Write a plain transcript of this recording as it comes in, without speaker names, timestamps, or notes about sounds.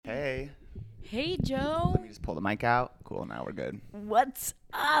Hey, Joe. Let me just pull the mic out. Cool, now we're good. What's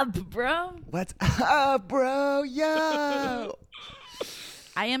up, bro? What's up, bro? Yo!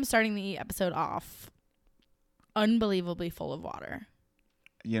 I am starting the episode off unbelievably full of water.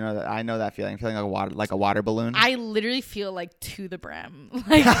 You know that I know that feeling. Feeling like a water balloon. I literally feel like to the brim.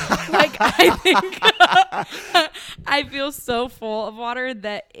 Like I think I feel so full of water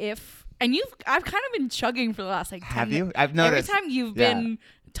that I've kind of been chugging for the last like 10 Have minutes. you? I've noticed. Every time you've been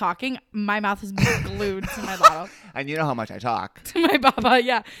talking, my mouth has been glued to my bottle. And you know how much I talk. To my baba,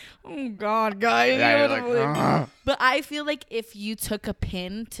 yeah. Oh God, guys. Yeah, you you're wouldn't like, believe. But I feel like if you took a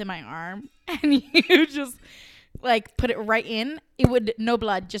pin to my arm and you just like put it right in, it would no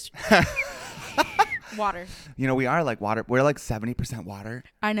blood, just water. You know, we are like water. We're like 70% water.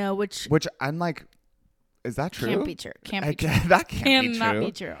 I know, which I'm like, is that true? can't be true. Can't be true. That can't be Cannot true.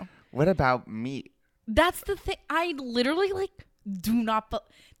 be true. What about meat? That's the thing. I literally like do not.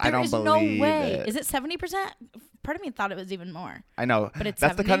 I don't There is believe no way. it. Is it 70%? Part of me thought it was even more. I know. But it's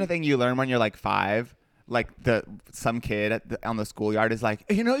That's the kind 70? of thing you learn when you're like 5. Like some kid on the schoolyard is like,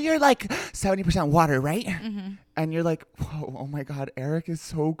 you know, you're like 70% water, right? Mm-hmm. And you're like, whoa, oh my God, Eric is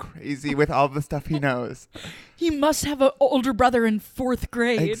so crazy with all the stuff he knows. He must have an older brother in 4th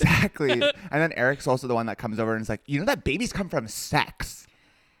grade. Exactly. And then Eric's also the one that comes over and is like, you know that babies come from sex.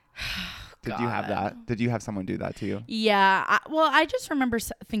 Did you have that? Did you have someone do that to you? Yeah. I just remember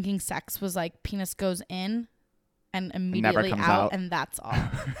thinking sex was like penis goes in and immediately comes out, out. and that's all.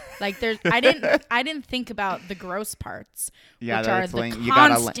 Like I didn't think about the gross parts, Yeah, which are that's the you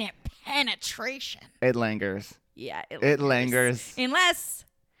gotta constant penetration. it lingers. Yeah, It lingers. Unless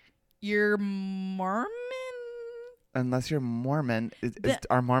you're Mormon. Unless you're Mormon.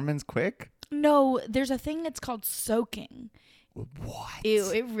 Are Mormons quick? No, there's a thing that's called soaking. What? Ew,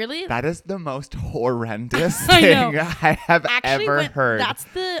 it really. That is the most horrendous I thing know. I have Actually, ever heard. That's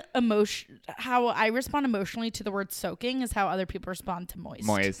the emotion. How I respond emotionally to the word soaking is how other people respond to moist.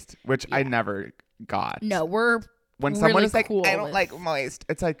 Moist, which I never got. No, we're when really someone is like, cool I don't with- like moist,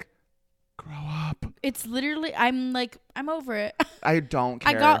 it's like, grow up. It's literally. I'm over it. I don't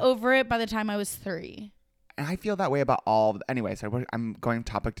care. I got over it by the time I was 3. And I feel that way about all. Anyway, so I'm going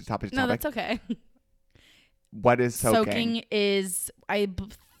topic to topic to No, topic. that's okay. What is soaking? Soaking is,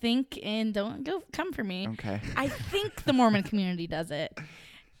 think, and don't come for me. Okay. I think the Mormon community does it.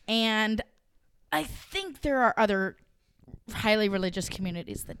 And I think there are other highly religious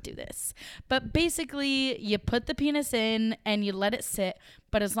communities that do this. But basically, you put the penis in and you let it sit.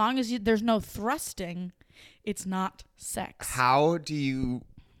 But as long as there's no thrusting, it's not sex. How do you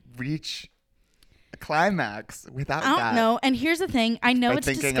reach a climax without that? I don't know. And here's the thing. I know By it's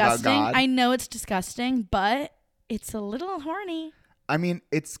thinking about disgusting. God? I know it's disgusting, but it's a little horny. I mean,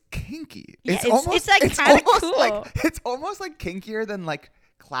 it's kinky. Yeah, it's it's almost like it's kinda almost cool. like it's almost like kinkier than like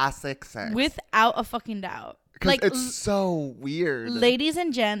classic sex. Without a fucking doubt. Because Like, it's so weird. ladies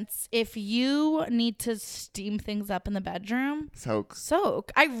and gents, if you need to steam things up in the bedroom,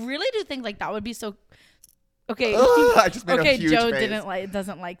 soak. I really do think like that would be so. Okay. Ugh, I just made a Okay, huge Joe face.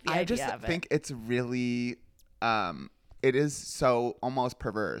 doesn't like the I idea just of think it's really, it is so almost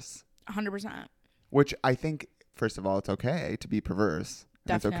perverse. it. 100%. Which I think, first of all, it's okay to be perverse.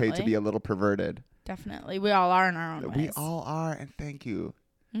 And it's okay to Definitely. be a little perverted. Definitely. We all are in our own ways. We all are, and thank you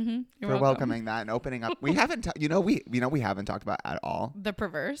You're for welcome. welcoming that and opening up. We haven't, we haven't talked about at all The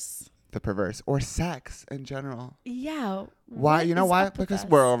perverse. the perverse or sex in general. Yeah. Why? what You know is why? up with Because us?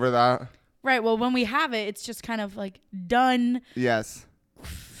 we're over that. Right. Well, when we have it, it's just kind of like done. Yes,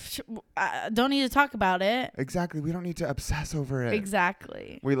 Don't need to talk about it. exactly. We don't need to obsess over it.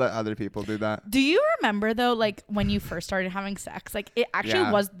 Exactly. We let other people do that. Do you remember though, like when you first started having sex, like it actually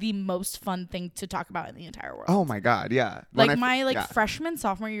Yeah. was the most fun thing to talk about in the entire world. Oh my God, yeah. like my yeah. freshman,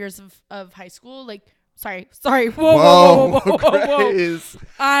 sophomore years of high school, like sorry. Whoa. Grace.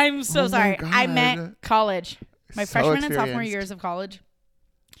 I'm so Oh my sorry. I God. meant college. My So freshman and sophomore experienced. years of college.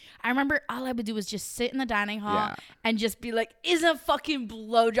 I remember all I would do was just sit in the dining hall Yeah. and just be like, "Isn't fucking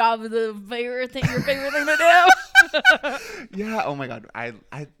blowjob your favorite thing to do?" Yeah. Oh my God. I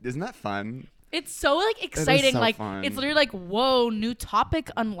isn't that fun? It's so like exciting. so Like fun. it's literally like, whoa, new topic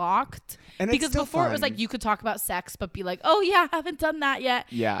unlocked. And it's because still before it was fun. like you could talk about sex, but be like, oh yeah, I haven't done that yet.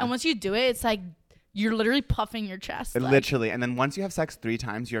 Yeah. And once you do it, it's like you're literally puffing your chest. Like, Literally. And then once you have sex 3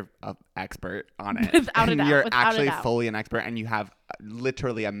 times, you're an expert on it. Without a and doubt, you're without a actually doubt. fully an expert, and you have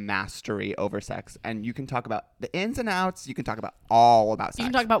literally a mastery over sex. And you can talk about the ins and outs. You can talk about all about sex. You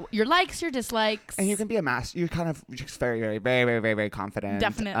can talk about your likes, your dislikes. And you can be a master. You're kind of just very, very, very, very, very, very confident.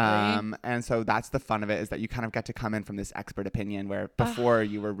 Definitely. And so that's the fun of it, is that you kind of get to come in from this expert opinion where before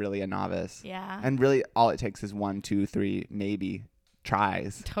you were really a novice. Yeah. And really all it takes is 1, 2, 3, maybe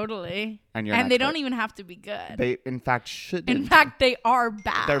tries. Totally. And you're and they don't even have to be good. They, in fact, should. In fact, they are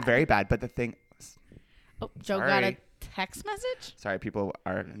bad. They're very bad. But the thing. Oh, Joe got a text message? Sorry, people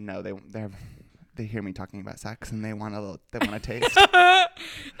are they hear me talking about sex and they want a taste.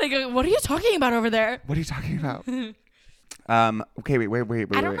 They go, what are you talking about over there? What are you talking about? Okay, wait.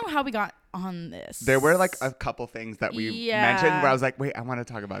 I don't know how we got on this. There were like a couple things that we mentioned where I was like, wait, I want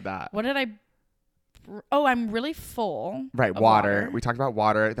to talk about that. What did I? Oh, I'm really full. Right, water. We talked about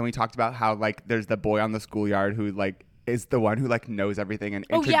water. Then we talked about how like there's the boy on the schoolyard who like is the one who like knows everything and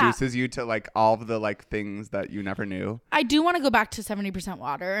introduces you to like all of the like things that you never knew. I do want to go back to 70%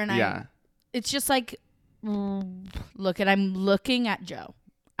 water, and it's just like, I'm looking at Joe.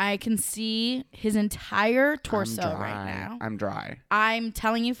 I can see his entire torso right now. I'm dry. I'm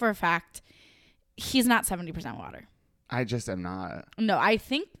telling you for a fact, he's not 70% water. I just am not. No, I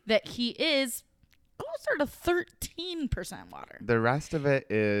think that he is closer to 13% water. The rest of it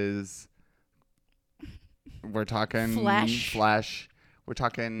is, we're talking flesh. We're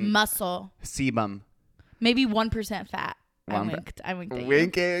talking muscle, sebum. Maybe 1% fat. I winked at you.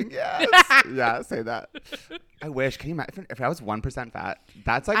 Winking, yes. Yeah, say that. I wish. Can you imagine if I was 1% fat?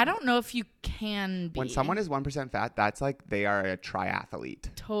 That's like, I don't know if you can be. When someone is 1% fat, that's like they are a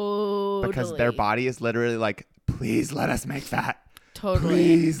triathlete. Totally. Because their body is literally like, please let us make fat. Totally.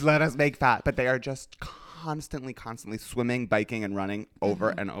 Please let us make fat. But they are just constantly swimming, biking, and running over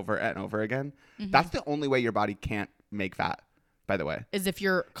and over and over again. Mm-hmm. That's the only way your body can't make fat. By the way, is if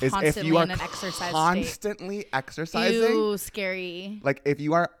you're constantly in an exercise state. Constantly exercising. Ew, scary. Like if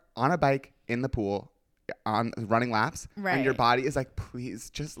you are on a bike in the pool, on running laps, and your body is like, please,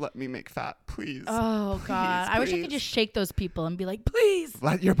 just let me make fat, please. Oh God, I wish I could just shake those people and be like, please,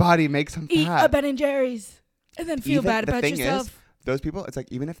 let your body make some fat. Eat a Ben and Jerry's, and then feel bad about yourself. Is, those people, it's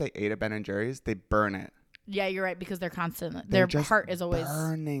like even if they ate a Ben and Jerry's, they burn it. Yeah, you're right, because they're constantly, their heart is always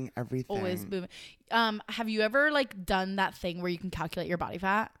burning everything. Always moving. Have you ever like done that thing where you can calculate your body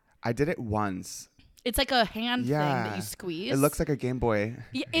fat? I did it once. It's like a hand thing that you squeeze. It looks like a Game Boy.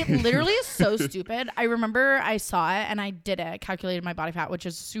 Yeah, it literally is so stupid. I remember I saw it and I did it. I calculated my body fat, which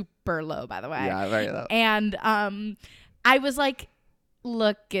is super low, by the way. Yeah, very low. And I was like,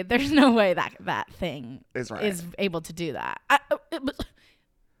 look, there's no way that thing is able to do that. It was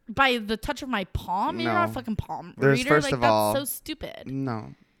by the touch of my palm. You're not a fucking palm reader. First of all, that's so stupid.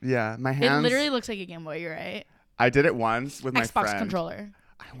 No. Yeah, my hands. It literally looks like a Game Boy. You're right. I did it once with my friend. Xbox controller.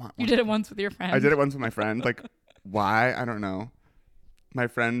 I want one. You did it once with your friend. I did it once with my friend. Like, why? I don't know. My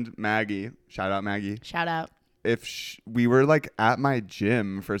friend Maggie. Shout out Maggie. Shout out. We were like at my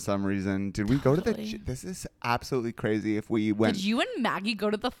gym for some reason. Did we go to the gym? This is absolutely crazy. If we went. Did you and Maggie go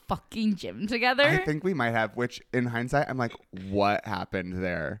to the fucking gym together? I think we might have, which in hindsight, I'm like, what happened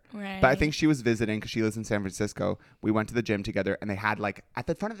there? Right. But I think she was visiting because she lives in San Francisco. We went to the gym together and they had like at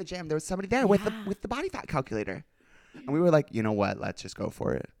the front of the gym, there was somebody there with the body fat calculator. And we were like, you know what? Let's just go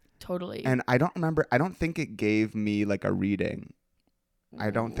for it. Totally. And I don't think it gave me like a reading. I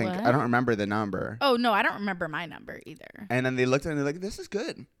don't remember the number. Oh, no, I don't remember my number either. And then they looked at it and they're like, this is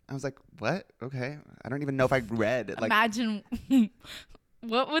good. I was like, what? Okay. I don't even know if I read it. Like, imagine,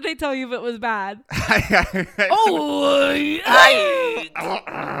 what would they tell you if it was bad?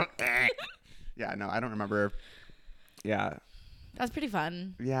 Yeah, no, I don't remember. Yeah. That's pretty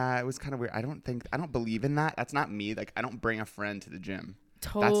fun. Yeah, it was kind of weird. I don't believe in that. That's not me. Like, I don't bring a friend to the gym.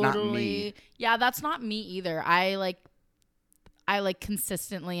 Totally. That's not me. Yeah, that's not me either. I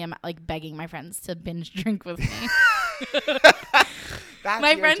consistently am like begging my friends to binge drink with me.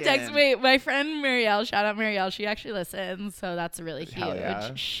 My friend texts me. My friend Marielle, shout out Marielle. She actually listens, so that's really huge.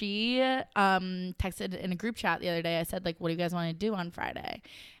 Yeah. She texted in a group chat the other day. I said like, "What do you guys want to do on Friday?"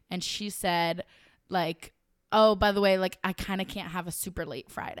 And she said like, "Oh, by the way, like I kind of can't have a super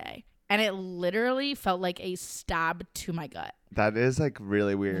late Friday." And it literally felt like a stab to my gut. That is like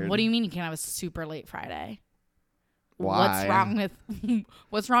really weird. What do you mean you can't have a super late Friday? Why?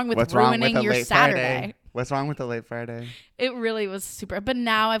 What's wrong with ruining your Saturday? Friday? What's wrong with the late Friday? It really was super. But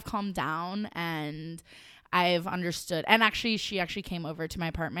now I've calmed down and I've understood. And actually, she actually came over to my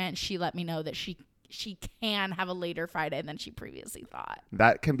apartment. She let me know that she can have a later Friday than she previously thought.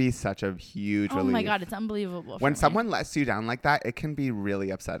 That can be such a huge relief. Oh my God, it's unbelievable. When someone lets you down like that, it can be really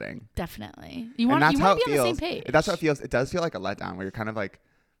upsetting. Definitely. You want to be on the same page. That's how it feels. It does feel like a letdown where you're kind of like,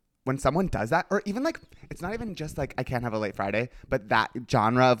 when someone does that, or even like, it's not even just like, I can't have a late Friday, but that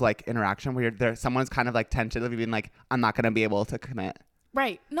genre of like interaction where someone's kind of like tentatively being like, I'm not going to be able to commit.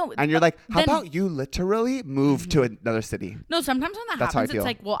 Right. No. And you're like, how about you literally move to another city? No, sometimes when that happens, it's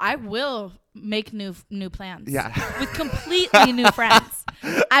like, well, I will make new plans. Yeah. With completely new friends.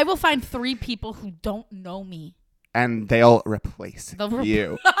 I will find 3 people who don't know me. and they'll replace They'll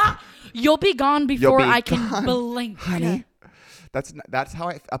you. You'll be gone before be I can gone, blink. honey. That's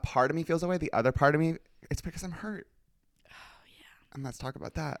how a part of me feels away. The other part of me, it's because I'm hurt. Oh, yeah. And let's talk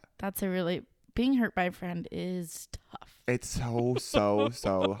about that. That's being hurt by a friend is tough. It's so.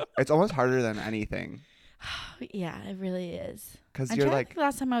 It's almost harder than anything. Yeah, it really is. Because I'm you're trying to like think the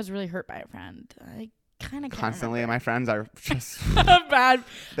last time I was really hurt by a friend. I kind of constantly, and my friends are just bad.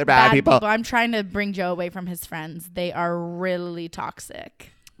 they're bad people. I'm trying to bring Joe away from his friends. They are really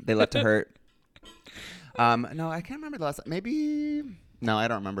toxic. They love to hurt. No, I can't remember the last. Maybe no, I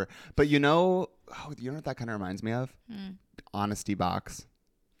don't remember. But you know what that kind of reminds me of? Honesty Box.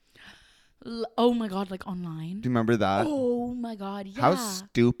 Oh my god, like online. Do you remember that? Oh my god, yeah. How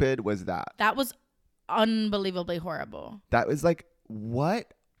stupid was that? That was unbelievably horrible. That was like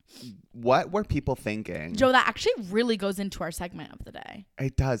what were people thinking? Joe, that actually really goes into our segment of the day.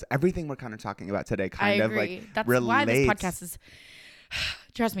 It does. Everything we're kind of talking about today kind of like That's relates. why this podcast is.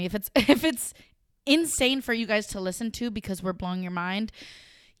 Trust me, if it's insane for you guys to listen to because we're blowing your mind,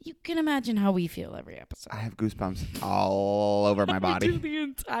 you can imagine how we feel every episode. I have goosebumps all over my body. The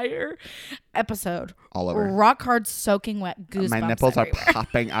entire episode, all over. rock hard, soaking wet goosebumps. My nipples everywhere. are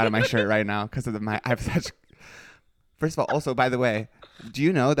popping out of my shirt right now because of I have such. First of all, also by the way, do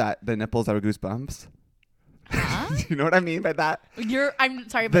you know that the nipples are goosebumps? Huh? Do you know what I mean by that? I'm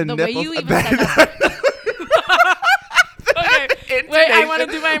sorry, but the way nipples- you even said that. Okay, wait, I want to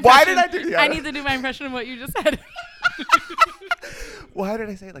do my impression. Why did I do that? I need to do my impression of what you just said. Why did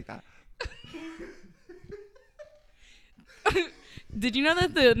I say it like that? Did you know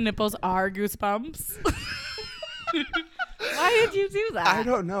that the nipples are goosebumps? Why did you do that? I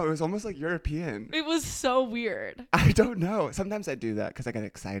don't know. It was almost like European. It was so weird. I don't know. Sometimes I do that because I get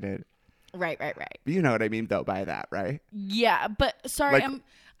excited. Right. You know what I mean, though, by that, right? Yeah, but sorry, Like-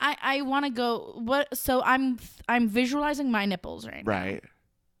 I want to go. What? So I'm visualizing my nipples right now. Right.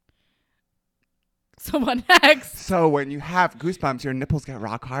 So what next? So when you have goosebumps, your nipples get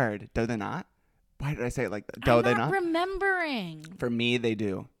rock hard, do they not? Why did I say it like that? Do I'm they not not? remembering. For me, they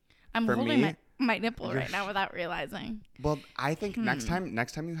do. I'm For holding me, my nipple right now without realizing. Well, I think next time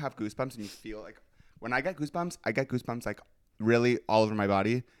you have goosebumps and you feel like when I get goosebumps like really all over my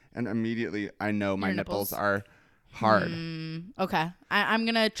body, and immediately I know my Your nipples nipples. are hard. Okay, I'm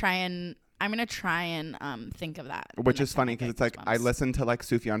gonna try and think of that. Which the is next time funny I because get it's like I goosebumps. listen to like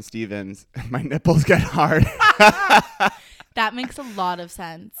Sufjan Stevens and my nipples get hard. That makes a lot of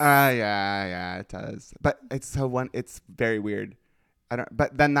sense. Yeah, it does. But it's it's very weird.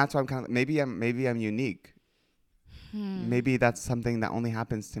 But then that's why I'm kind of maybe I'm unique. Maybe that's something that only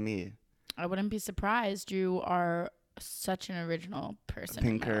happens to me. I wouldn't be surprised. You are such an original person.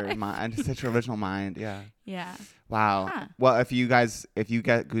 Thinker mind, such an original mind. Yeah. Yeah. Wow. Huh. Well, if you get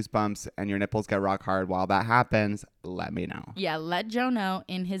goosebumps and your nipples get rock hard while that happens, let me know. Yeah. Let Joe know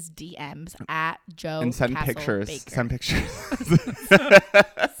in his DMs at Joe And send Castle pictures. Baker. Send pictures.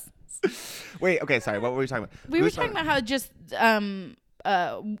 Wait. Okay. Sorry. What were we talking about? We were talking about how just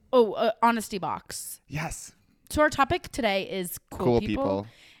honesty box. Yes. So our topic today is cool people.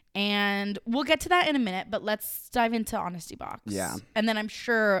 And we'll get to that in a minute, but let's dive into honesty box. Yeah. And then I'm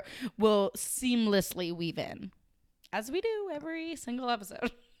sure we'll seamlessly weave in, as we do every single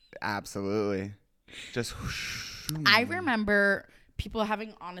episode. Absolutely. Just. I remember people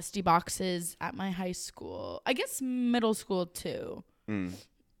having honesty boxes at my high school. I guess middle school too.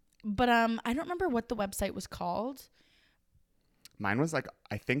 But I don't remember what the website was called. Mine was like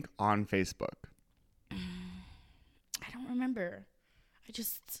I think on Facebook. I don't remember.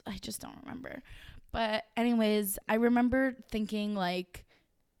 I just don't remember. But anyways, I remember thinking like,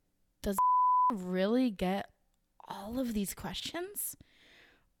 does really get all of these questions?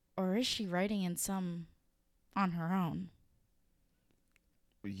 Or is she writing in some on her own?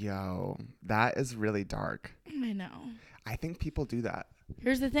 Yo, that is really dark. I know. I think people do that.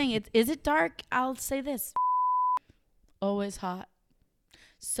 Here's the thing. Is it dark? I'll say this. Always hot.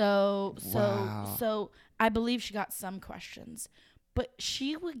 So Wow. I believe she got some questions. But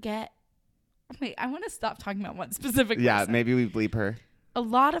she would get... Wait, I want to stop talking about one specific Yeah, person. maybe we bleep her. A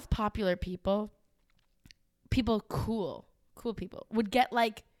lot of popular people, cool people, would get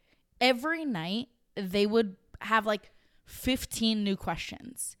like every night they would have like 15 new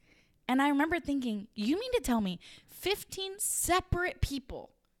questions. And I remember thinking, you mean to tell me 15 separate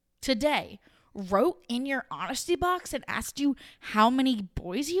people today wrote in your honesty box and asked you how many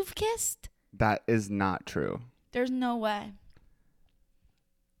boys you've kissed? That is not true. There's no way.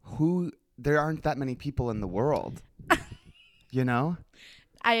 There aren't that many people in the world. You know?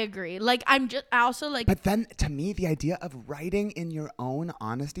 I agree. Like, I also like, But then to me, the idea of writing in your own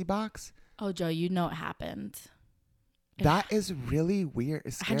honesty box, oh, Joe, you know it happened. That is really weird.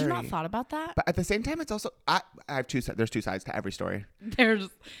 It's scary. Had you not thought about that? But at the same time, it's also I have two sides. There's two sides to every story.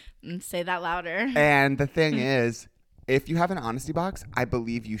 Say that louder. And the thing is, if you have an honesty box, I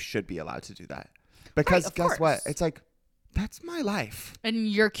believe you should be allowed to do that. Because guess what? It's like, that's my life. And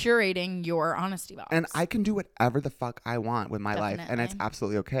you're curating your honesty box. And I can do whatever the fuck I want with my life. And it's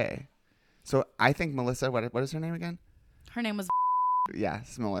absolutely okay. So I think Melissa, what is her name again? Her name was. Yeah,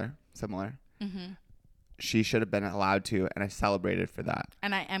 similar. Mm-hmm. She should have been allowed to, and I celebrated for that.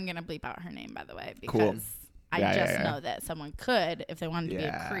 And I am going to bleep out her name, by the way, because cool. I know that someone could, if they wanted to be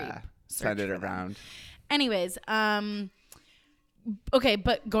a creep, send it around. Anyways, okay,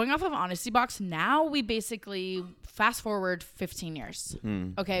 but going off of Honesty Box, now we basically fast forward 15 years.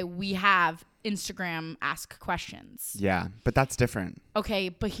 Okay, we have Instagram Ask Questions. Yeah, but that's different. Okay,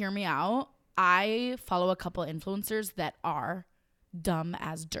 but hear me out. I follow a couple influencers that are dumb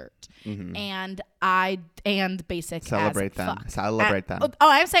as dirt, and basic Celebrate as them. fuck. Celebrate them. Oh,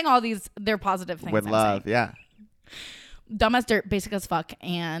 I'm saying all these, they're positive things. With love, yeah. Dumb as dirt, basic as fuck,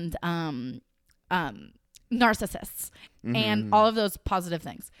 and narcissists, and all of those positive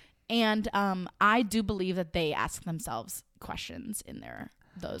things. And I do believe that they ask themselves questions in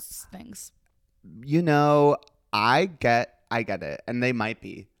those things. You know, I get it, and they might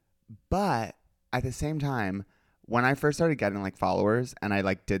be, but at the same time, when I first started getting like followers and I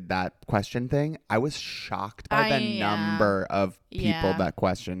like did that question thing, I was shocked by the number of people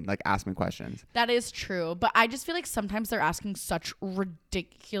that ask me questions. That is true. But I just feel like sometimes they're asking such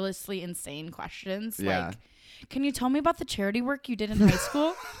ridiculously insane questions. Yeah. Like, can you tell me about the charity work you did in high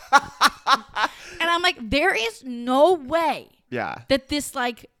school? And I'm like, there is no way that this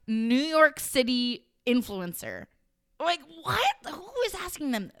like New York City influencer, like what? Who is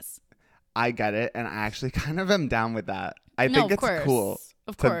asking them this? I get it, and I actually kind of am down with that. I think it's cool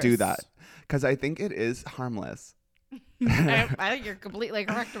to do that because I think it is harmless. I think you're completely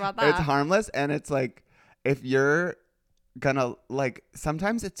correct about that. It's harmless, and it's like if you're gonna like,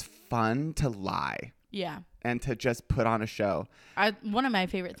 sometimes it's fun to lie. Yeah. And to just put on a show. One of my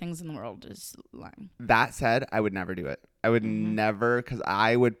favorite things in the world is lying. That said, I would never do it. I would never, because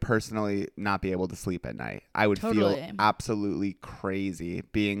I would personally not be able to sleep at night. I would feel absolutely crazy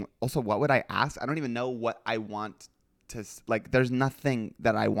being, also, what would I ask? I don't even know what I want to, like, there's nothing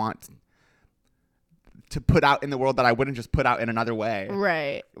that I want to put out in the world that I wouldn't just put out in another way.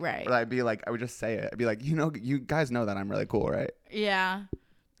 Right. But I'd be like, I would just say it. I'd be like, you guys know that I'm really cool, right? Yeah.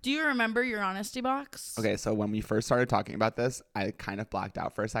 Do you remember your honesty box? Okay, so when we first started talking about this, I kind of blacked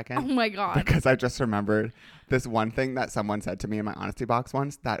out for a second. Oh my God. Because I just remembered this one thing that someone said to me in my honesty box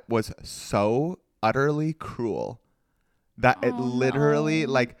once that was so utterly cruel that it literally,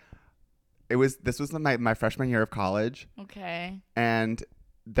 like, this was my freshman year of college. Okay. And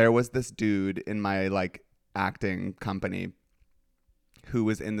there was this dude in my, like, acting company who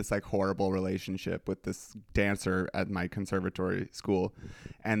was in this like horrible relationship with this dancer at my conservatory school,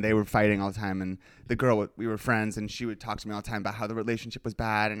 and they were fighting all the time, and the girl, we were friends, and she would talk to me all the time about how the relationship was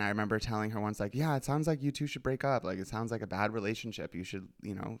bad. And I remember telling her once, like, yeah, it sounds like you two should break up, like it sounds like a bad relationship, you should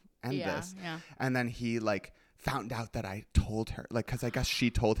end this. And then he like found out that I told her, like, because I guess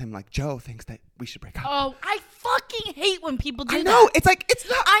she told him, like, Joe thinks that we should break up. Oh, I fucking hate when people do that. I know. It's like, it's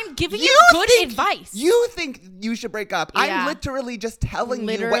not. I'm giving you good advice. You think you should break up. Yeah. I'm literally just telling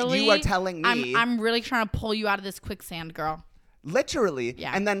you what you are telling me. I'm really trying to pull you out of this quicksand, girl. Literally.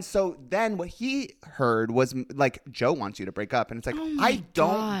 Yeah. And then what he heard was like, Joe wants you to break up. And it's like, I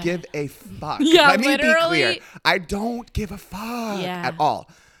don't give a fuck. Yeah, Let me be clear. I don't give a fuck at all.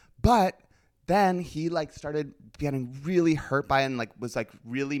 But then he like started getting really hurt by it and like was like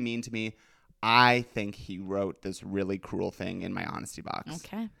really mean to me. I think he wrote this really cruel thing in my honesty box.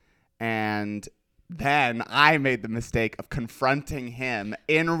 Okay. And then I made the mistake of confronting him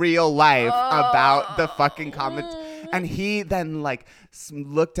in real life about the fucking comments. And he then like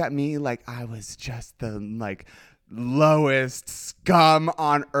looked at me like I was just the like lowest scum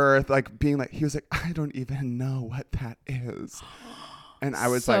on earth. Like being like, he was like, I don't even know what that is. And I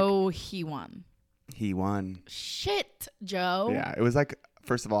was so he won. He won. Shit, Joe. Yeah, it was like,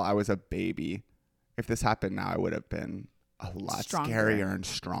 first of all, I was a baby. If this happened now, I would have been a lot scarier and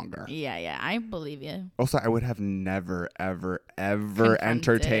stronger. Yeah, I believe you. Also, I would have never, ever, ever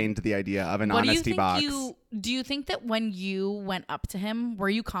entertained the idea of an honesty box. Do you think that when you went up to him, were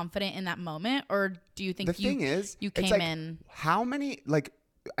you confident in that moment? Or do you think the thing is, you came like, in? How many, like,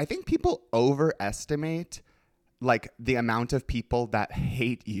 I think people overestimate, like, the amount of people that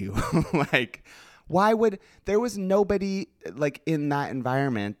hate you. Like, there was nobody, like, in that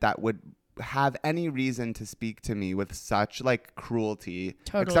environment that would have any reason to speak to me with such like cruelty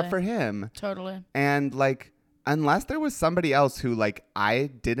except for him. Totally. And like Unless there was somebody else who like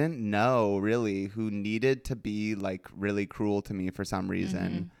I didn't know really who needed to be like really cruel to me for some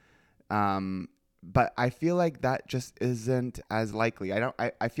reason. But I feel like that just isn't as likely.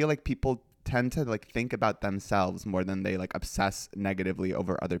 I feel like people tend to like think about themselves more than they like obsess negatively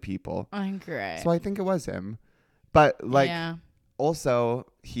over other people. I agree. So I think it was him. But like yeah. also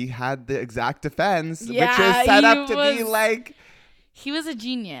he had the exact defense, which Yeah, is set he up to be was- like He was a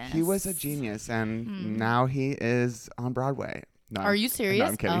genius. he was a genius, and now he is on Broadway. No, Are you serious? No,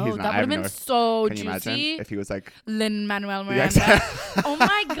 I'm kidding. Oh, He's not. that I would have have been no- so Can you juicy. imagine if he was like, Lin-Manuel Yeah, Miranda. exactly. Oh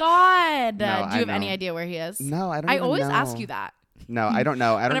my God. No, Do I you have any know. idea where he is? No, I don't. I even always know. ask you that. No, I don't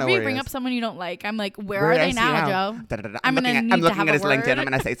know. I don't Whenever know you where bring he up is. someone you don't like, I'm like, where Where are did I they see now, him? Joe? Da-da-da-da. I'm looking gonna at, need I'm to looking have at a his LinkedIn. word. I'm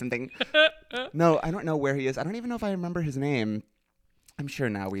gonna say something. No, I don't know where he is. I don't even know if I remember his name. I'm sure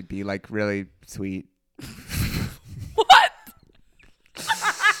now we'd be like really sweet. What?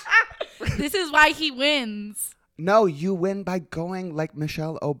 This is why he wins. No, you win by going like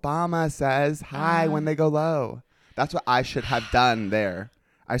Michelle Obama says hi when they go low. That's what I should have done there.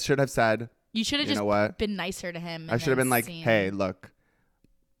 I should have said, You should have You just know what? been nicer to him. I should have been like, hey, look,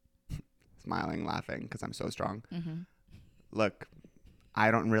 smiling, laughing because I'm so strong. Look,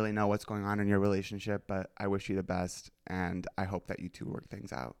 I don't really know what's going on in your relationship, but I wish you the best, and I hope that you two work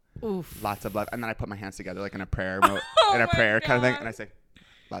things out. Oof. Lots of love, and then I put my hands together like in a prayer, in a my prayer kind of thing, God. and I say,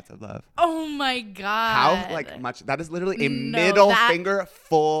 lots of love. Oh my God. How like much? That is literally a No, middle that- finger,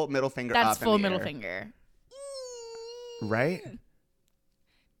 full middle finger up. That's in full the middle air. finger. Right?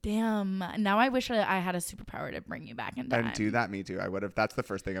 Damn. Now I wish I had a superpower to bring you back in time. And do that, me too. I would have. That's the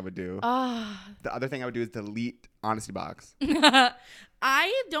first thing I would do. Ah. The other thing I would do is delete Honesty Box.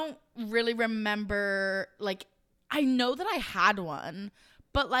 I don't really remember, like, I know that I had one,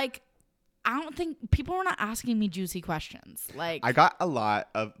 but like, I don't think people were not asking me juicy questions. Like, I got a lot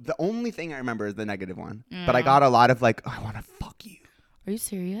of. The only thing I remember is the negative one, but I got a lot of like, I want to fuck you. are you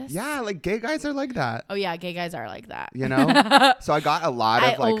serious? Yeah, like gay guys are like that. Oh yeah, gay guys are like that. You know. So I got a lot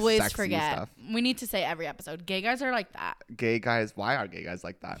I of like always sexy forget. stuff. We need to say every episode, gay guys are like that. Gay guys. Why are gay guys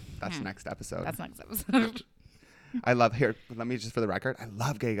like that? That's next episode. That's next episode. I love here. Let me just for the record. I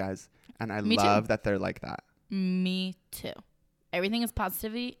love gay guys, and I Me too. love that they're like that. Me too. Everything is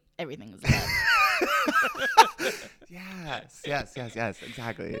positivity. Everything is love. Yes.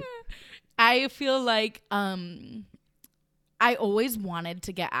 Exactly. I feel like I always wanted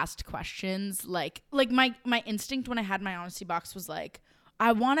to get asked questions like my instinct when I had my honesty box was like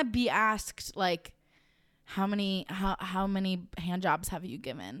I want to be asked like how many hand jobs have you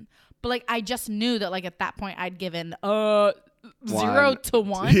given? But like I just knew that like at that point I'd given 0 to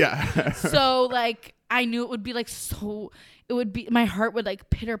 1. Yeah. So like I knew it would be like it would be my heart would like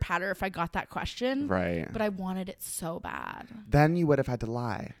pitter patter if I got that question. Right. But I wanted it so bad. Then you would have had to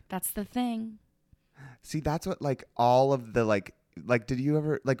lie. That's the thing. See, that's what like all of the like did you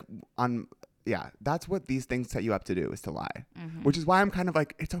ever like on that's what these things set you up to do is to lie. Which is why I'm kind of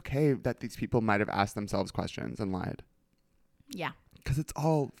like it's okay that these people might have asked themselves questions and lied. Yeah. Because it's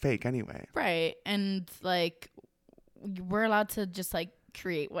all fake anyway. Right. And like we're allowed to just like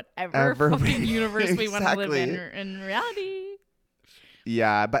create whatever Ever fucking we- universe we want to live Exactly. in reality.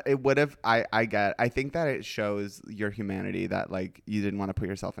 Yeah, but it would have I think that it shows your humanity that like you didn't want to put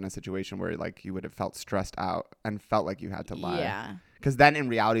yourself in a situation where like you would have felt stressed out and felt like you had to lie. Yeah. Because then in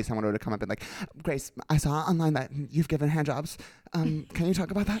reality, someone would have come up and like, Grace, I saw online that you've given hand jobs. Can you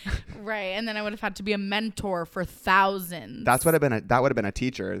talk about that? Right. And then I would have had to be a mentor for thousands. That would have been a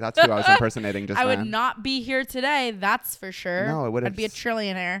teacher. That's who I was impersonating just I then. would not be here today, that's for sure. No, it would have I'd be a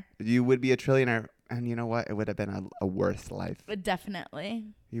trillionaire. You would be a trillionaire. And you know what? It would have been a worse life. Definitely.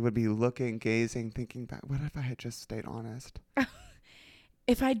 You would be looking, gazing, thinking back. What if I had just stayed honest?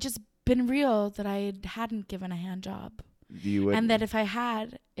 If I'd just been real that I hadn't given a hand job. You would. And that if I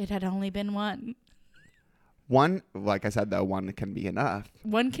had, it had only been one. One, like I said, though, one can be enough.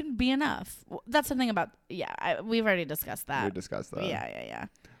 One can be enough. That's the thing about, we've already discussed that. We discussed that. Yeah.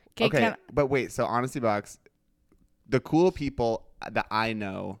 Okay, but wait. So Honesty Box, the cool people that I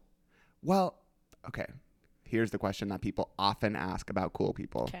know, well, okay. Here's the question that people often ask about cool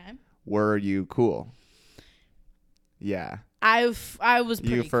people. Okay. Were you cool? Yeah. I was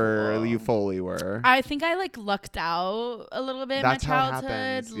pretty cool. You fully were. I think I like lucked out a little bit That's in how my it childhood.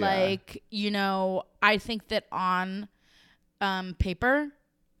 happens, yeah. Like, I think that on paper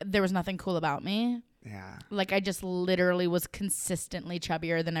there was nothing cool about me. Yeah. Like I just literally was consistently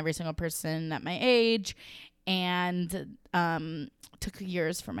chubbier than every single person at my age. and took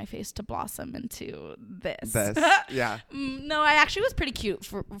years for my face to blossom into this. Yeah. No, I actually was pretty cute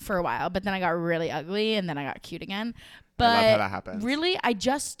for a while, but then I got really ugly, and then I got cute again. But I love how that happens. really, I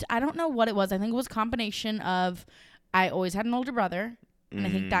don't know what it was. I think it was a combination of I always had an older brother, and I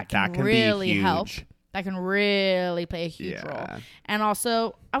think that can really help. That can really play a huge role. And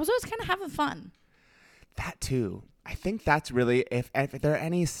also, I was always kind of having fun. That too. I think that's really, if there are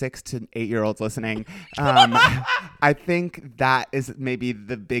any 6 to 8 year olds listening, I think that is maybe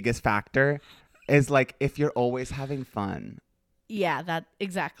the biggest factor, is like if you're always having fun. Yeah, that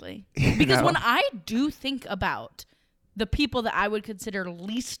exactly. Because when I do think about the people that I would consider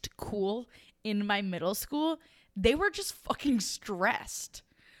least cool in my middle school, they were just fucking stressed.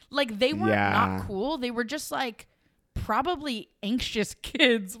 Like, they weren't not cool. They were just like probably anxious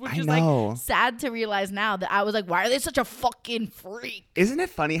kids, which is like sad to realize now that I was like, why are they such a fucking freak? Isn't it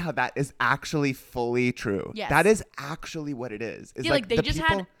funny how that is actually fully true? Yes. That is actually what it is. It's yeah, like they just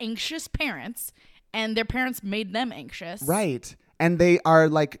had anxious parents, and their parents made them anxious. Right. And they are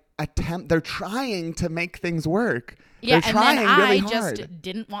like they're trying to make things work. Yeah, they're trying and then really I hard. just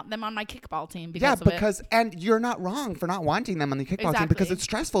didn't want them on my kickball team because of it. And you're not wrong for not wanting them on the kickball team, because it's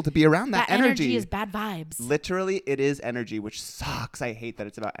stressful to be around that energy is bad vibes. Literally, it is energy, which sucks. I hate that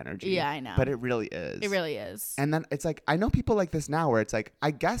it's about energy. Yeah, I know. But it really is. It really is. And then it's like, I know people like this now where it's like,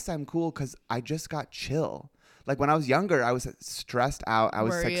 I guess I'm cool because I just got chill. Like when I was younger, I was stressed out. I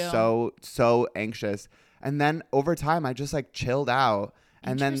was so anxious. And then over time, I just like chilled out.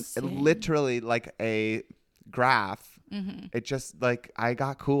 And then literally like a graph, it just like I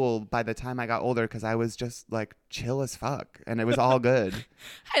got cool by the time I got older because I was just like chill as fuck, and it was all good.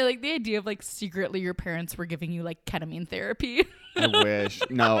 I like the idea of like secretly your parents were giving you like ketamine therapy. I wish.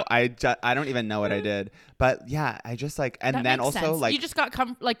 No, I don't even know what I did, but yeah, I just like, and that then makes also sense. like you just got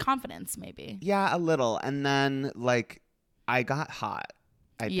like confidence maybe. Yeah, a little, and then like I got hot.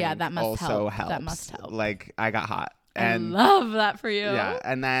 I think that must also help. helps. That must help. Like I got hot. And I love that for you. Yeah,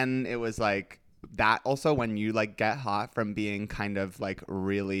 and then it was like that also when you like get hot from being kind of like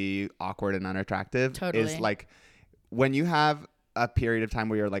really awkward and unattractive is like when you have a period of time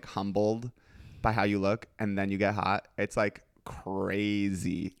where you're like humbled by how you look and then you get hot, it's like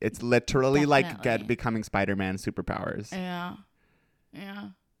crazy. It's literally like becoming Spider-Man superpowers. Yeah.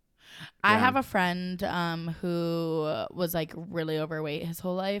 I have a friend who was like really overweight his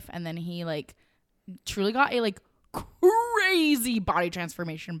whole life, and then he like truly got a like crazy body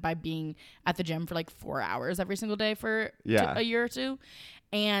transformation by being at the gym for like 4 hours every single day for a year or two.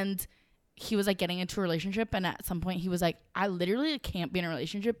 And he was like getting into a relationship, and at some point he was like, I literally can't be in a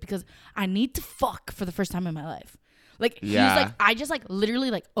relationship because I need to fuck for the first time in my life. Like he was like, I just like literally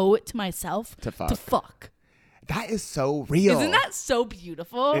like owe it to myself to fuck. That is so real. Isn't that so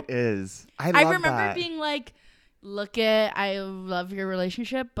beautiful? It is. I remember that. being like, look at, I love your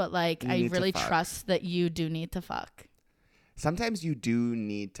relationship, but like I really trust that you do need to fuck. Sometimes you do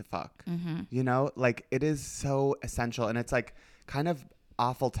need to fuck. You know, like it is so essential, and it's like kind of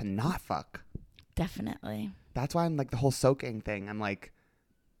awful to not fuck. Definitely. That's why I'm like the whole soaking thing. I'm like,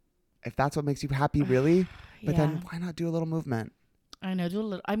 if that's what makes you happy, really, but then why not do a little movement? I know, do a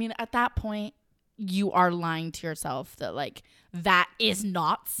little. I mean, at that point, you are lying to yourself that like that is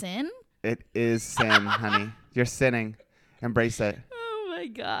not sin. It is sin, honey. You're sinning. Embrace it. Oh my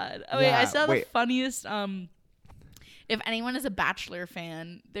God. Oh yeah, I saw the funniest. If anyone is a Bachelor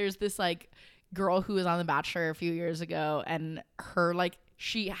fan, there's this like girl who was on The Bachelor a few years ago, and her like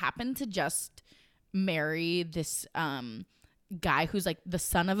she happened to just marry this guy who's like the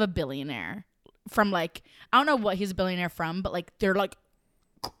son of a billionaire from like, I don't know what he's a billionaire from, but like they're like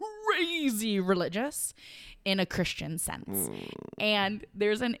crazy religious in a Christian sense. And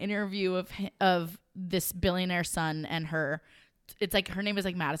there's an interview of this billionaire son and her. It's like her name is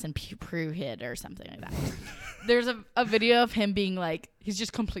like Madison Pruitt or something like that. There's a video of him being like, he's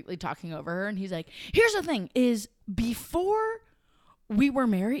just completely talking over her, and he's like, here's the thing is, before we were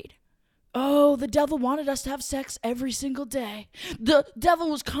married, the devil wanted us to have sex every single day. The devil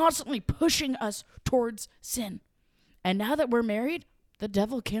was constantly pushing us towards sin. And now that we're married, the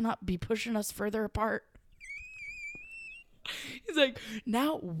devil cannot be pushing us further apart. He's like,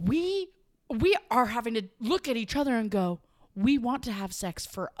 now we are having to look at each other and go, we want to have sex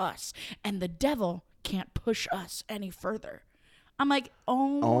for us, and the devil can't push us any further. I'm like,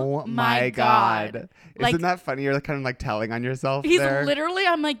 oh my God. Like, isn't that funny? You're kind of like telling on yourself. He's literally,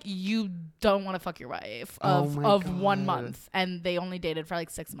 I'm like, you don't want to fuck your wife of 1 month. And they only dated for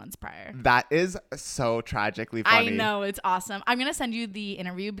like 6 months prior. That is so tragically funny. I know. It's awesome. I'm going to send you the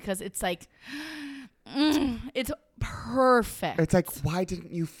interview because it's like, It's perfect. It's like, why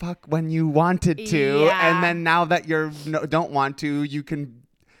didn't you fuck when you wanted to? Yeah. And then now that you don't want to, you can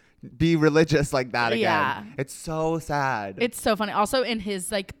be religious like that again. Yeah. It's so sad. It's so funny. Also, in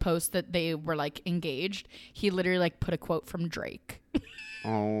his like post that they were like engaged, he literally like put a quote from Drake.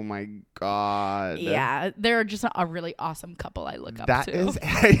 Oh my God. Yeah, they're just a really awesome couple I look up That to. is,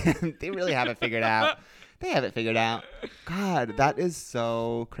 they really have it figured out. They have it figured out. God, that is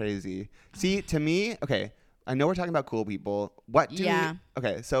so crazy. See, to me, okay, I know we're talking about cool people. What do Yeah.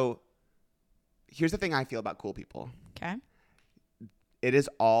 okay, so here's the thing I feel about cool people. Okay. It is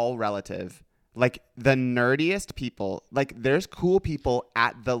all relative. Like the nerdiest people, like there's cool people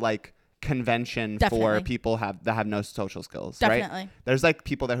at the like convention for Definitely. people that have no social skills, Definitely. right? There's like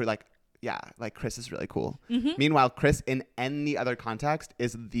people there who like, yeah, like Chris is really cool. Mm-hmm. Meanwhile, Chris in any other context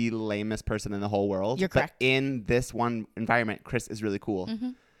is the lamest person in the whole world. You're correct. But in this one environment, Chris is really cool.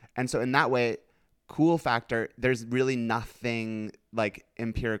 Mm-hmm. And so in that way, cool factor, there's really nothing like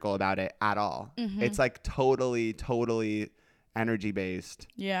empirical about it at all. Mm-hmm. It's like totally energy based,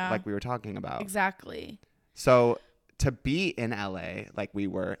 Yeah. like we were talking about. Exactly. So to be in LA like we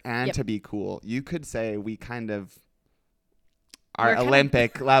were and Yep. to be cool, you could say we kind of are We're kind of-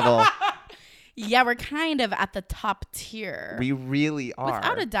 Olympic level. Yeah, we're kind of at the top tier. We really are.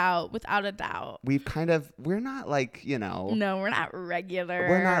 Without a doubt. Without a doubt. We're not like, No, we're not regular.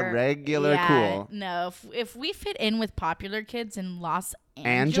 We're not regular cool. No, if we fit in with popular kids in Los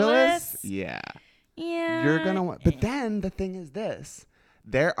Angeles? Angeles, Yeah. yeah, You're going to want. But then the thing is this.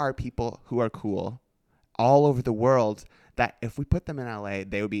 There are people who are cool all over the world that if we put them in LA,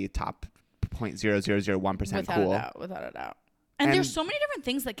 they would be top 0.0001% without cool. a doubt, without a doubt. And there's so many different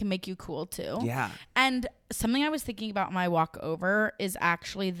things that can make you cool too. Yeah. And something I was thinking about on my walk over is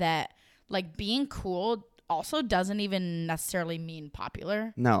actually that like being cool also doesn't even necessarily mean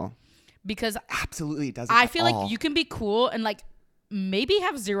popular, No. because Absolutely doesn't. I at feel all. like you can be cool and like maybe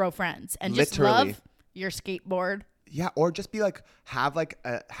have zero friends and just Literally. love your skateboard. Yeah, or just be like have a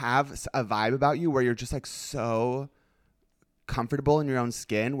vibe about you where you're just like so comfortable in your own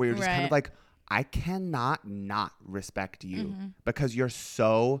skin, where you're just kind of Right. like, I cannot not respect you because you're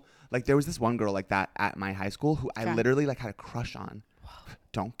so like. There was this one girl like that at my high school who I Okay. literally like had a crush on.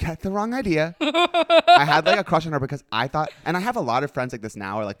 Don't get the wrong idea. I had like a crush on her because I thought, and I have a lot of friends like this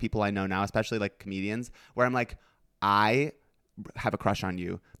now, or like people I know now, especially like comedians, where I'm like, I have a crush on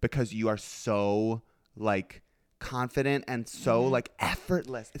you because you are so like confident and so like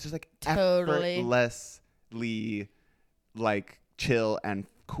effortless. It's just like Totally. effortlessly like chill and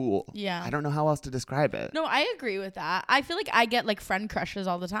cool. Yeah. I don't know how else to describe it. No, I agree with that. I feel like I get like friend crushes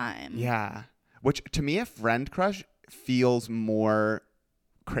all the time. Yeah. Which to me, a friend crush feels more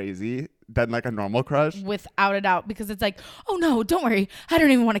crazy than like a normal crush. Without a doubt, because it's like, oh no, don't worry, I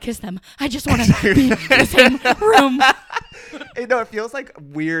don't even want to kiss them. I just want to be in the same room. It feels like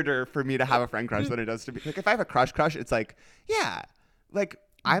weirder for me to have a friend crush than it does to be. Like if I have a crush, it's like, yeah, like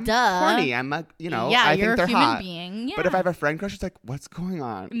I'm Duh. horny. I'm like, Yeah, I you're think they're a human hot. being. Yeah. But if I have a friend crush, it's like, what's going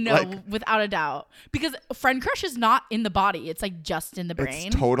on? no, Like, without a doubt, because friend crush is not in the body; it's like just in the brain.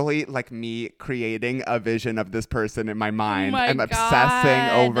 it's totally like me creating a vision of this person in my mind my and obsessing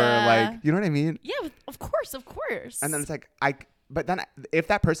God. over like, you know what I mean? Yeah, of course. And then it's like, but then if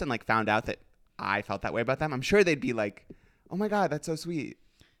that person like found out that I felt that way about them, I'm sure they'd be like, oh my God, that's so sweet.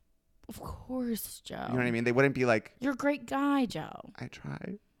 of course, Joe. You know what I mean? They wouldn't be like, You're a great guy, Joe. I try.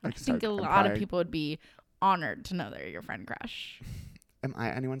 I think a lot of people would be honored to know they're your friend crush. Am I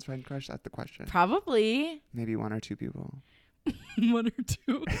anyone's friend crush? That's the question. Probably Maybe one or two people. one or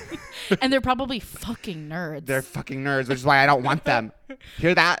two, and they're probably fucking nerds. They're fucking nerds, which is why I don't want them.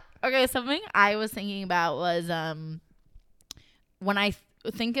 Hear that? Okay, something I was thinking about was when I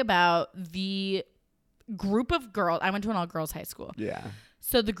think about the group of girls. I went to an all-girls high school. Yeah.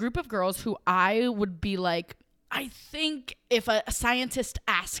 So the group of girls who I would be like, I think if a scientist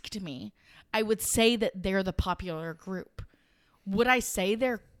asked me, I would say that they're the popular group. Would I say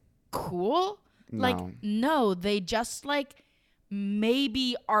they're cool? No. Like, no, they just like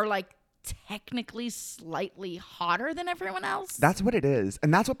maybe are like technically slightly hotter than everyone else. That's what it is.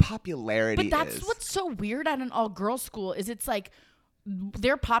 And that's what popularity But that's is. what's so weird at an all-girls school is it's like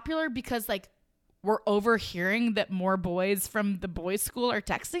they're popular because like we're overhearing that more boys from the boys' school are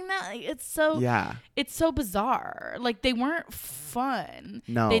texting that. Like, it's so bizarre. Like they weren't fun.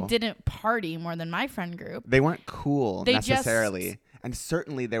 No. They didn't party more than my friend group. They weren't cool They necessarily. And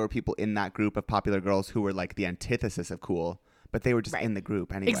certainly there were people in that group of popular girls who were like the antithesis of cool, but they were just Right. in the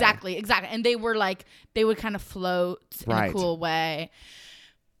group anyway. Exactly. And they were like, they would kind of float in Right. a cool way.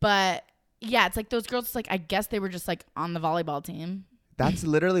 But yeah, it's like those girls, it's like, I guess they were just like on the volleyball team. That's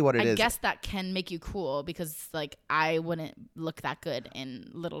literally what it I is. guess that can make you cool because like I wouldn't look that good in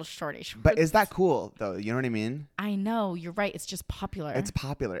little shorty shorts. But is that cool though? You know what I mean? I know, you're right. It's just popular. It's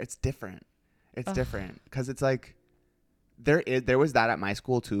popular. It's different. It's Ugh. different because it's like there was that at my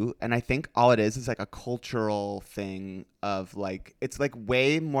school too, and I think all it is like a cultural thing of like it's like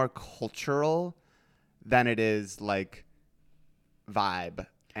way more cultural than it is like vibe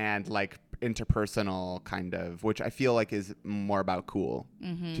and like interpersonal kind of, which I feel like is more about cool.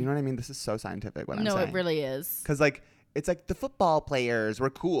 Mm-hmm. Do you know what I mean? This is so scientific what I'm saying. No, it really is. Because like it's like the football players were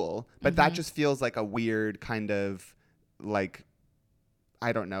cool, but that just feels like a weird kind of like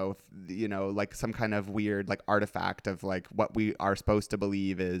I don't know, like some kind of weird like artifact of like what we are supposed to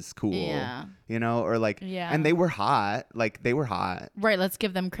believe is cool. Yeah. Or like and they were hot. Like they were hot. Right, let's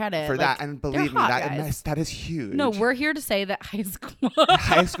give them credit For like, that, and believe me, hot, that is huge. No, we're here to say that high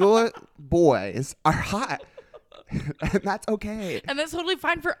school boys are hot. And that's okay. And that's totally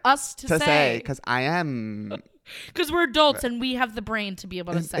fine for us to say. Because I am. Because we're adults and we have the brain to be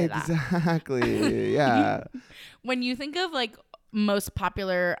able to say that. Exactly. Yeah. When you think of like most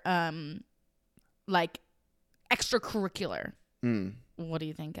popular, like extracurricular, what do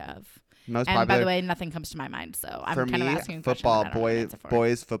you think of? Most and popular. By the way, nothing comes to my mind, so I'm kind of asking a football, question.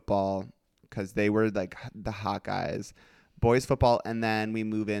 boys football, because they were like the hot guys. Boys football, and then we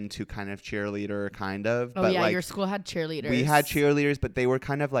move into kind of cheerleader, kind of. Oh, but yeah, like, your school had cheerleaders. We had cheerleaders, but they were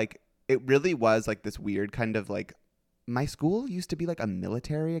kind of like, it really was like this weird kind of like, my school used to be like a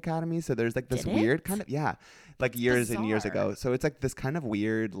military academy, so there's like this weird kind of, like years and years ago. So it's like this kind of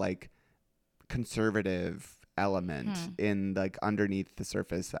weird like conservative element in like underneath the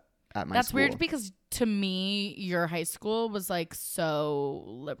surface at my school. That's weird because to me, your high school was like so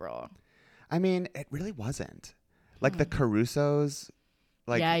liberal. I mean, it really wasn't. Like the Carusos,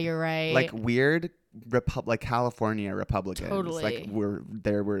 like yeah, you're right. Like weird like California Republicans. Totally. Like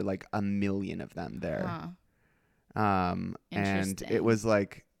there were like a million of them there. And it was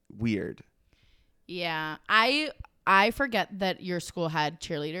like weird. Yeah, I forget that your school had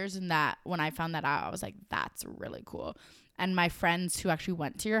cheerleaders, and that when I found that out, I was like, that's really cool. And my friends who actually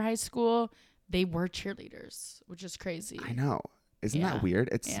went to your high school, they were cheerleaders, which is crazy. I know. Isn't that weird?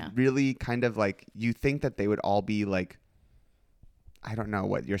 It's Yeah. really kind of like you think that they would all be like, I don't know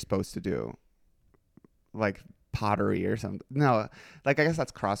what you're supposed to do, like pottery or something. No, like I guess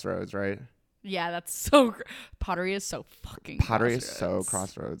that's Crossroads, right? Yeah, that's so. Pottery is so fucking. Pottery is so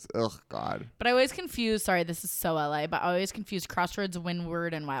Crossroads. Ugh, God. But I always confuse. Sorry, this is so LA, but I always confuse Crossroads,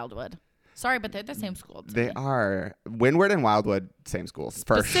 Windward, and Wildwood. Sorry, but they're the same school. They are. Windward and Wildwood, same school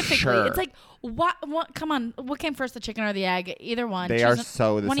for sure. It's like what? Come on, what came first, the chicken or the egg? Either one. They are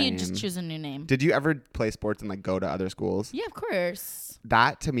so the same. Why don't you just choose a new name? Did you ever play sports and like go to other schools? Yeah, of course.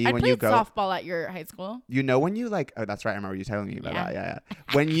 That to me, I when you go softball at your high school. You know when you like, oh, that's right. I remember you telling me about that. Yeah.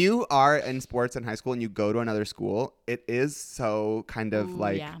 When you are in sports in high school and you go to another school, it is so kind of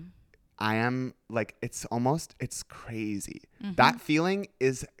I am like, it's crazy. That feeling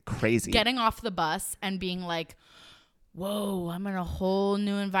is crazy. Getting off the bus and being like, whoa, I'm in a whole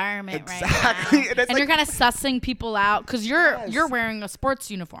new environment right now. And you're kind of sussing people out because you're wearing a sports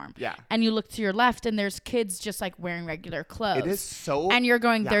uniform. Yeah. And you look to your left and there's kids just like wearing regular clothes. It is so. And you're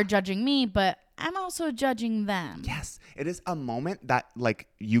going, they're judging me, but I'm also judging them. Yes. It is a moment that like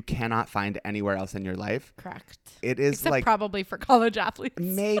you cannot find anywhere else in your life. Correct. It is except like probably for college athletes.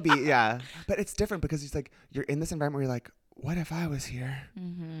 Maybe, yeah. But it's different because it's like you're in this environment where you're like, what if I was here?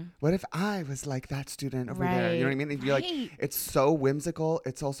 What if I was like that student over there? You know what I mean? And you're like, it's so whimsical.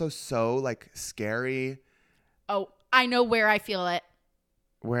 It's also so like scary. Oh, I know where I feel it.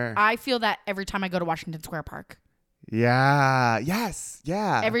 Where? I feel that every time I go to Washington Square Park. Yeah. Yes.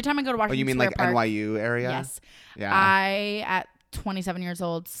 Yeah. Every time I go to Washington you mean Square like Park, NYU area? Yes. Yeah. I, at 27 years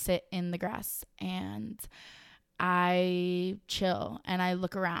old, sit in the grass and I chill and I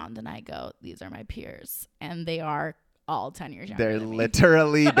look around and I go, these are my peers. And they are all 10 years younger. They're than me.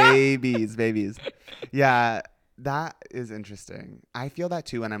 literally babies. Yeah. That is interesting. I feel that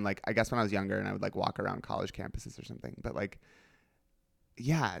too. And I'm like, I guess when I was younger and I would like walk around college campuses or something, but like,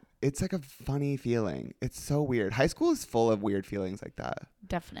 yeah, it's like a funny feeling. It's so weird. High school is full of weird feelings like that.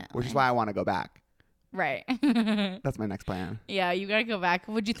 Definitely. Which is why I want to go back. Right. That's my next plan. Yeah, you gotta go back.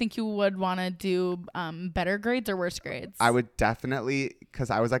 Would you think you would want to do better grades or worse grades? I would definitely, because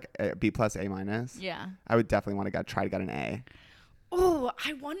I was like B plus A minus. Yeah. I would definitely want to try to get an A. Oh,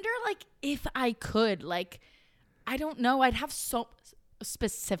 I wonder like if I could, like, I don't know. I'd have so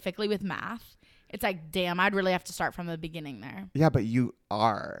specifically with math. It's like, damn, I'd really have to start from the beginning there. Yeah, but you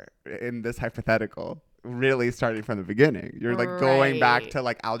are in this hypothetical really starting from the beginning. You're like going back to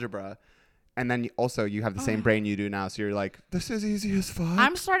like algebra. And then also you have the same brain you do now. So you're like, this is easy as fuck.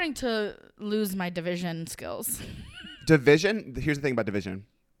 I'm starting to lose my division skills. Division. Here's the thing about division.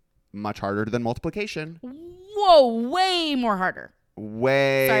 Much harder than multiplication. Whoa, way more harder.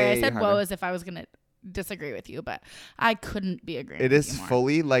 Way Sorry, I said harder. whoa as if I was going to disagree with you, but I couldn't be agreeing It with is you more.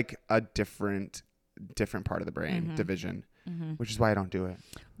 fully like a different part of the brain, Mm-hmm. division, which is why I don't do it.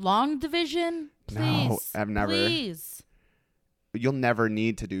 Long division? Please. No, I've never. Please. You'll never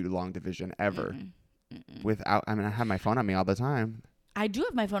need to do long division ever. Without, I mean, I have my phone on me all the time. I do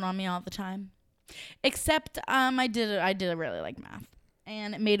have my phone on me all the time. Except I did really like math.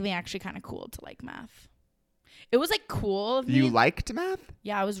 And it made me actually kind of cool to like math. It was like cool of me. You liked math?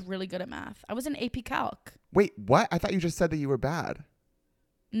 Yeah, I was really good at math. I was in AP Calc. Wait, what? I thought you just said that you were bad.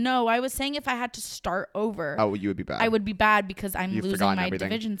 No, I was saying if I had to start over, Oh, you would be bad. I would be bad because I'm You've losing forgotten my everything.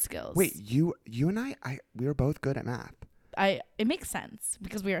 division skills. Wait, you and I we were both good at math. It makes sense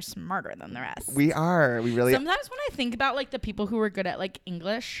because we are smarter than the rest. We are. We really. Sometimes when I think about like the people who were good at like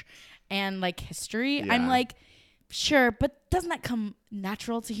English and like history, I'm Yeah. like, sure, but doesn't that come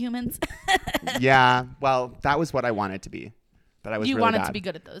natural to humans? Yeah. Well, that was what I wanted to be. But I was You really wanted bad. to be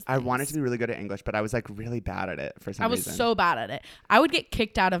good at those I things. wanted to be really good at English, but I was like really bad at it for some I was reason. so bad at it. I would get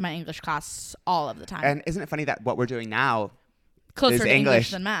kicked out of my English class all of the time. And isn't it funny that what we're doing now Closer is to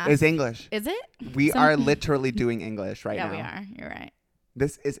English than math. Is English. Is it? We are literally doing English right Yeah, now. we are. You're right.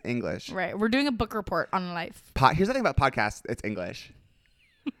 This is English. Right. We're doing a book report on life. Here's the thing about podcasts. It's English.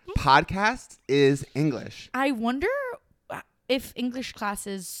 Podcast is English. I wonder if English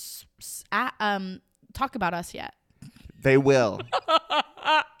classes talk about us yet. They will.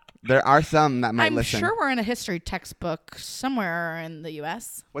 There are some that might I'm listen. sure we're in a history textbook somewhere in the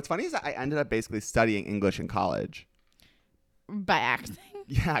U.S. What's funny is that I ended up basically studying English in college. by acting.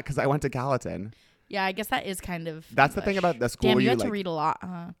 Yeah, because I went to Gallatin. Yeah, I guess that is kind of. That's the thing English. about the school. Damn, you had like, to read a lot,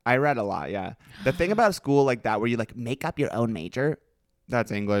 huh? I read a lot, yeah. The thing about a school like that where you like make up your own major,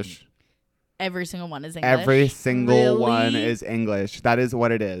 that's English. Every single one is English. Every single Really? one is English. That is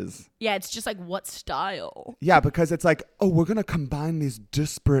what it is. Yeah, it's just like what style? Yeah, because it's like, oh, we're going to combine these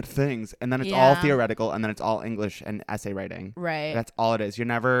disparate things. And then it's all Yeah. theoretical. And then it's all English and essay writing. Right. That's all it is. You're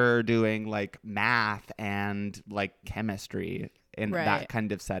never doing like math and like chemistry in Right. that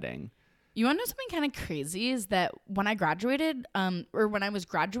kind of setting. You want to know something kind of crazy is that when I graduated, or when I was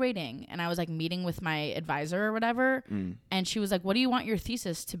graduating and I was like meeting with my advisor or whatever, and she was like, "What do you want your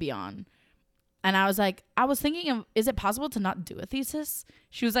thesis to be on?" And I was like, I was thinking of, is it possible to not do a thesis?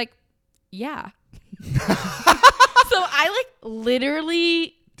 She was like, yeah. So I like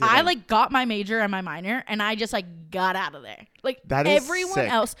literally, I like got my major and my minor and I just like got out of there. Like That is everyone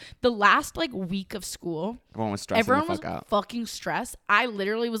sick. else, the last like week of school, Everyone was stressing everyone the was fuck out. fucking stressed. I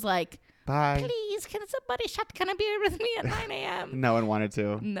literally was like, Bye. please, can somebody shut kind of beer with me at 9 a.m.? No one wanted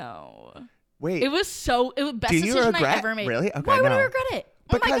to. No. Wait. It was the best Do you decision regret? I ever made. Really? Okay, Why would I no. regret it?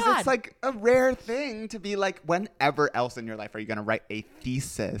 Oh my Because God. it's like a rare thing to be like, whenever else in your life are you going to write a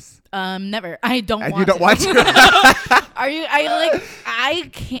thesis? Never. I don't And want you don't to. want to. Are you? I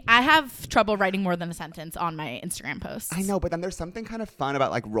can't. I have trouble writing more than a sentence on my Instagram posts. I know, but then there's something kind of fun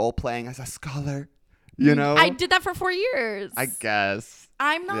about like role playing as a scholar, you know? I did that for 4 years. I guess.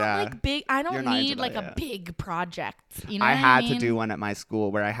 I'm not Yeah. like big. I You're don't not into need like that, a yeah. big project. You know I what had mean? to do one at my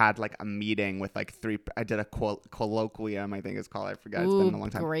school where I had like a meeting with like I did a colloquium, I think it's called. I forget. It's been a long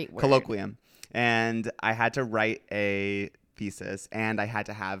time. Great word. Colloquium. And I had to write a thesis and I had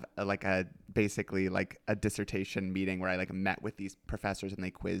to have basically like a dissertation meeting where I like met with these professors and they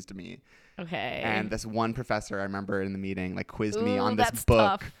quizzed me. Okay. And this one professor I remember in the meeting like quizzed me Ooh, on this that's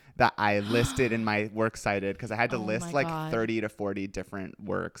book tough. that I listed in my works cited because I had to Oh list my like God. 30 to 40 different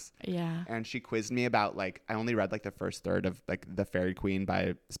works. Yeah. And she quizzed me about like I only read like the first third of like The Fairy Queen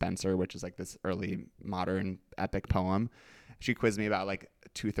by Spenser, which is like this early modern epic poem. She quizzed me about like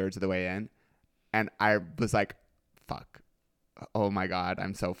 2/3 of the way in, and I was like, "Fuck, oh my God,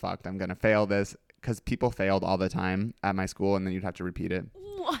 I'm so fucked. I'm gonna fail this." Because people failed all the time at my school, and then you'd have to repeat it.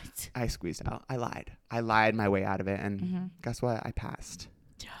 What? I squeezed out. I lied my way out of it, and guess what? I passed.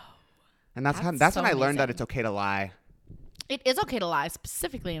 And that's That's when so I learned that amazing. it's okay to lie. It is okay to lie,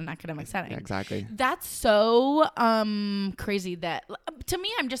 specifically in an academic setting. Yeah, exactly. That's so crazy that to me,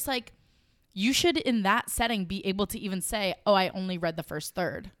 I'm just like, you should in that setting be able to even say, "Oh, I only read the first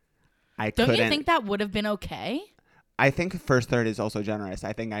third." I Don't couldn't. you think that would have been okay? I think first third is also generous.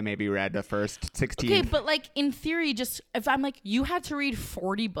 I think I maybe read the first 16. Okay, but like in theory, just if I'm like, you had to read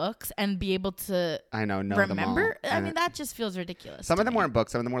 40 books and be able to I know remember, them all. I mean, that just feels ridiculous. Some to of them me. weren't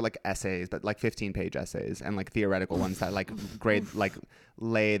books. Some of them were like essays, but like 15-page essays and like theoretical ones that like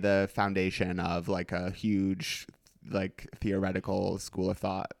lay the foundation of like a huge like theoretical school of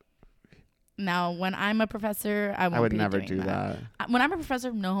thought. Now, when I'm a professor, I won't I would be never doing do that. When I'm a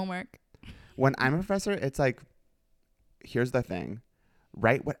professor, no homework. When I'm a professor, it's like, here's the thing.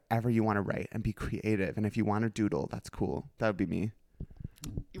 Write whatever you want to write and be creative. And if you want to doodle, that's cool. That would be me.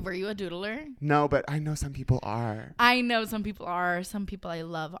 Were you a doodler? No, but I know some people are. I know some people are. Some people I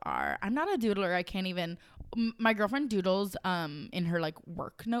love are. I'm not a doodler. I can't even. My girlfriend doodles in her like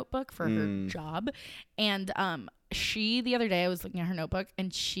work notebook for her job, and she the other day I was looking at her notebook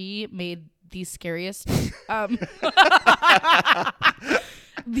and she made the scariest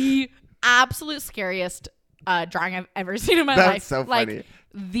the absolute scariest drawing I've ever seen in my life. That's so funny.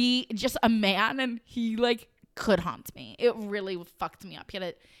 Like just a man, and he like could haunt me. It really fucked me up.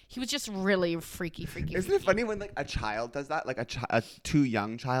 He was just really freaky. Isn't it funny when like a child does that? Like a too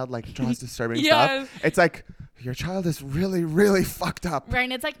young child like draws disturbing Yeah. stuff. It's like your child is really, really fucked up. Right,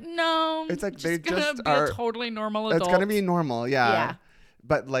 and it's like, no. It's like they gonna just be are a totally normal adult. It's gonna be normal, yeah. Yeah.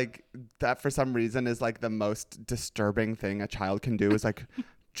 But like that for some reason is like the most disturbing thing a child can do is like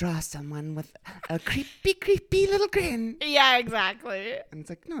draw someone with a creepy little grin. Yeah, exactly. And it's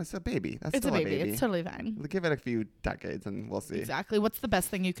like, no, it's a baby. That's It's still a baby. It's totally fine. We'll give it a few decades and we'll see. Exactly. What's the best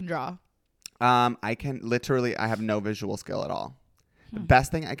thing you can draw? I have no visual skill at all. The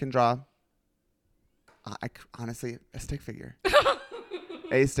best thing I can draw, honestly, a stick figure.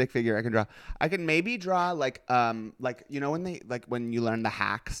 A stick figure I can draw. I can maybe draw like you know when you learn the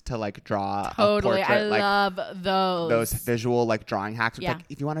hacks to like draw Totally. a portrait, I love those. Those visual like drawing hacks. It's Yeah. like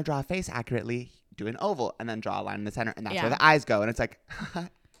if you want to draw a face accurately, do an oval and then draw a line in the center and that's Yeah. where the eyes go. And it's like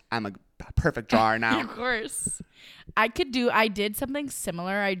I'm a perfect drawer now. Of course. I did something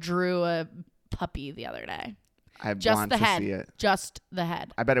similar. I drew a puppy the other day. I Just want the to head. see it. Just the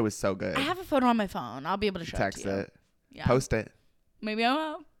head. I bet it was so good. I have a photo on my phone. I'll be able to show Text it to you. it. Yeah. Post it. Maybe I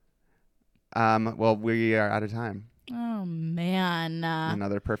will. Well, we are out of time. Oh man.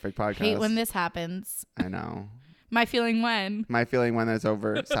 Another perfect podcast. Hate when this happens. I know. My feeling when. My feeling when it's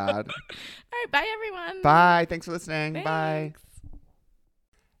over. Sad. All right. Bye, everyone. Bye. Thanks for listening. Bye. Thanks.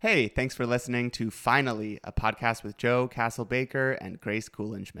 Hey, thanks for listening to Finally, a podcast with Joe Castle-Baker and Grace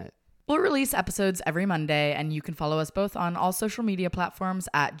Coolinschmidt. We'll release episodes every Monday, and you can follow us both on all social media platforms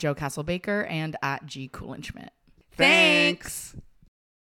at Joe Castle-Baker and at G Coolinschmidt. Thanks.